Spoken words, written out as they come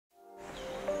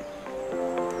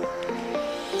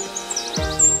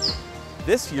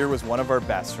This year was one of our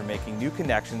best for making new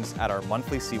connections at our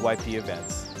monthly CYP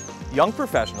events. Young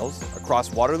professionals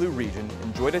across Waterloo Region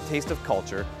enjoyed a taste of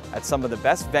culture at some of the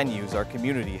best venues our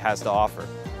community has to offer.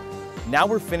 Now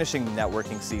we're finishing the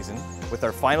networking season with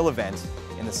our final event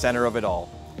in the center of it all,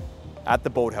 at the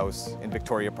Boathouse in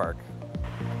Victoria Park.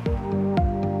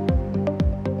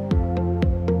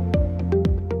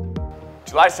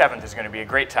 July 7th is going to be a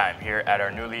great time here at our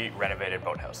newly renovated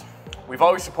Boathouse. We've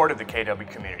always supported the KW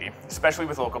community, especially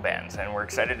with local bands, and we're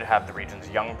excited to have the region's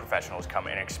young professionals come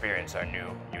and experience our new,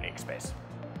 unique space.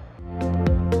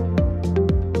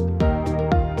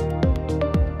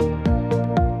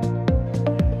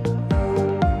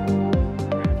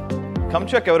 Come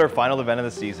check out our final event of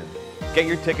the season. Get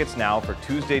your tickets now for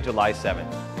Tuesday, July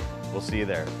 7th. We'll see you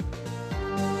there.